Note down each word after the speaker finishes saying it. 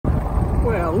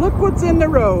Well, look what's in the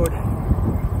road.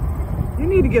 You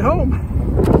need to get home.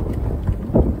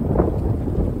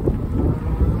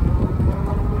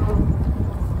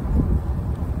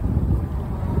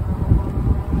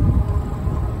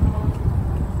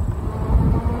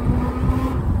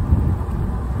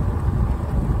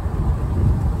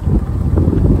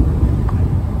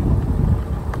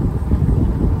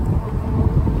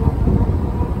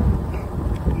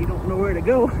 You don't know where to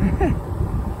go.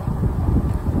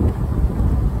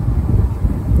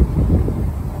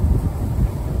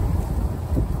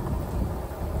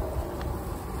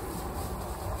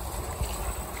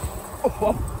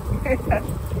 Oh, man.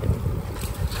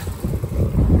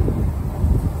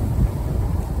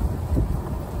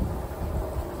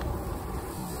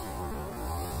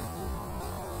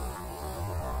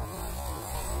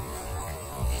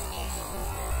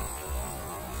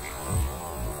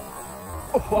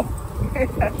 Oh,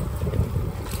 man.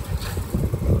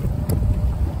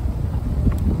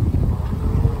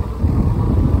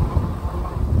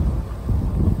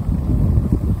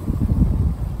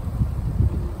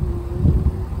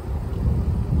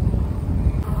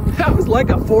 That was like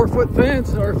a 4-foot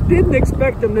fence, or didn't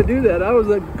expect them to do that. I was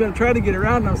going to try to get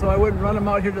around them so I wouldn't run them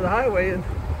out here to the highway. And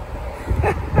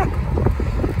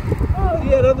oh, he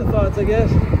had other thoughts, I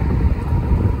guess.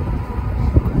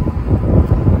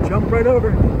 Jump right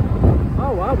over.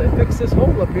 Oh wow, they fixed this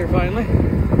hole up here finally.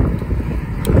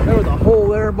 There was a hole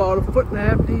there about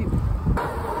 1.5 feet deep.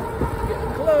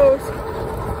 Getting close.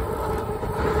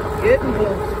 Getting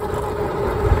close.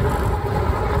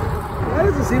 That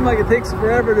doesn't seem like it takes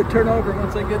forever to turn over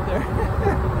once I get there.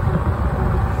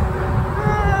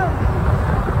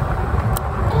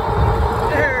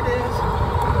 There it is.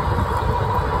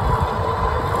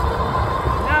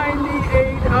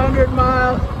 9,800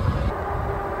 miles.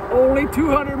 Only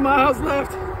 200 miles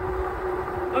left.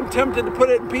 I'm tempted to put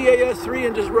it in PAS3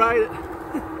 and just ride it.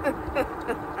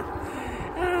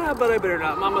 But I better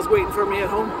not. Mama's waiting for me at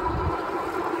home.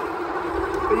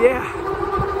 But yeah,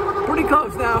 pretty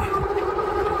close now.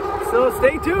 So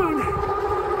stay tuned.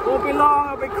 Won't be long.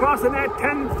 I'll be crossing that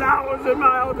 10,000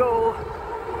 mile goal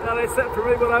that I set for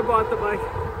me when I bought the bike.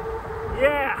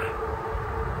 Yeah.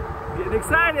 Getting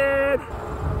excited.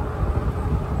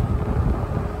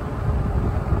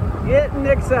 Getting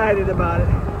excited about it.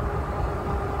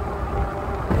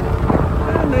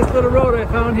 Nice little road I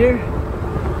found here.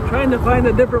 Trying to find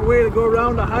a different way to go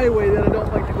around a highway that I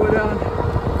don't like to go down.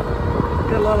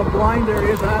 Got a lot of blind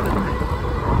areas on it.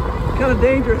 Kind of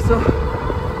dangerous, so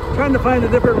trying to find a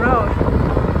different route. I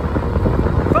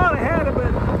thought I had it,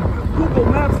 but Google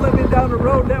Maps led me down the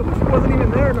road that wasn't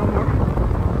even there no more.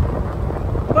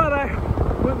 But I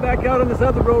went back out on this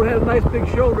other road, had a nice big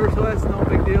shoulder, so that's no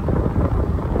big deal.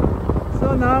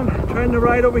 So now I'm trying to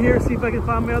ride over here, see if I can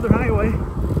find my other highway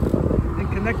and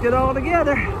connect it all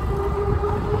together.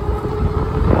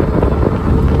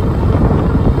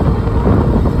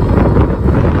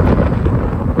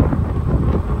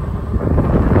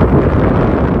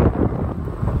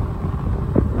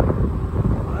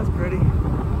 Oh, that's pretty.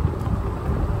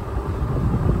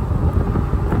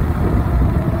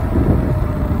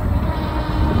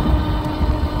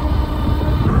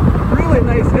 Really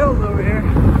nice hills over here.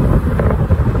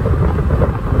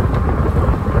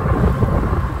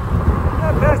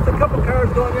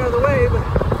 Going the other way, but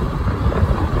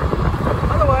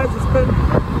otherwise it's been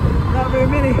not very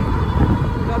many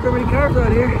cars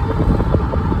out here.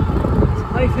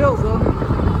 Some nice hills though.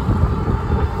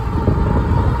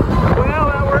 Well,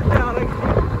 that worked out. I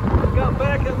got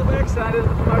back on the backside of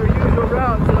my usual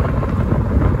route, so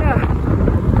yeah,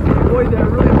 avoid that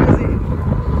really busy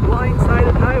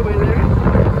blind-sided highway there.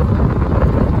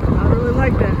 I really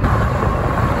like that.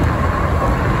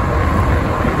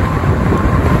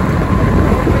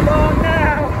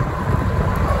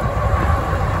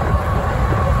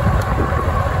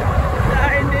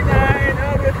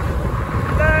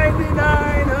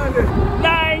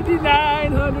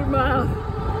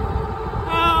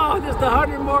 Just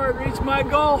 100 more and reach my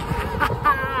goal.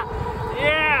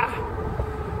 Yeah.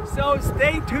 So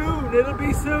stay tuned. It'll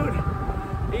be soon.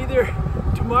 Either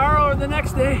tomorrow or the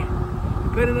next day,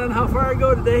 depending on how far I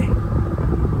go today.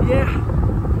 Yeah.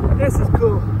 This is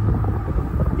cool.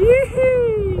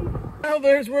 Yee-hee. Well,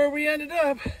 there's where we ended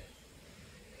up.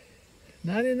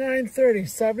 99.30,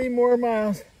 70 more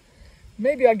miles.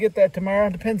 Maybe I'll get that tomorrow.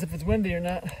 Depends if it's windy or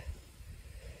not.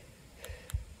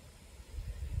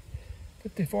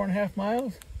 54.5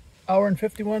 miles, hour and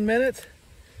 51 minutes.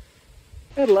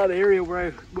 I had a lot of area where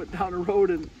I went down a road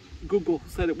and Google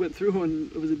said it went through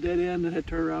and it was a dead end and I had to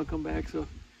turn around and come back. So it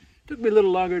took me a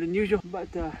little longer than usual, but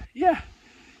yeah.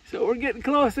 So we're getting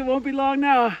close. It won't be long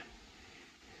now.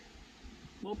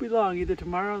 Won't be long, either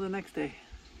tomorrow or the next day.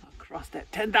 I'll cross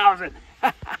that 10,000.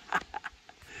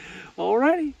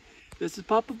 Alrighty, this is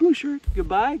Papa Blue Shirt.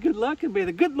 Goodbye, good luck, and may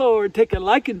the good Lord take a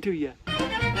liking to you.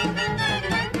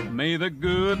 May the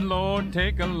good Lord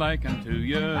take a liking to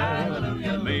you.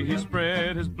 Hallelujah. May He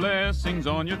spread His blessings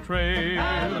on your trail.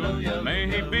 Hallelujah. May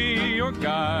He be your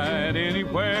guide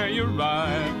anywhere you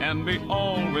ride, and be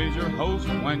always your host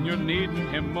when you're needing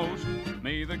Him most.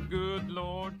 May the good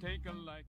Lord take a liking.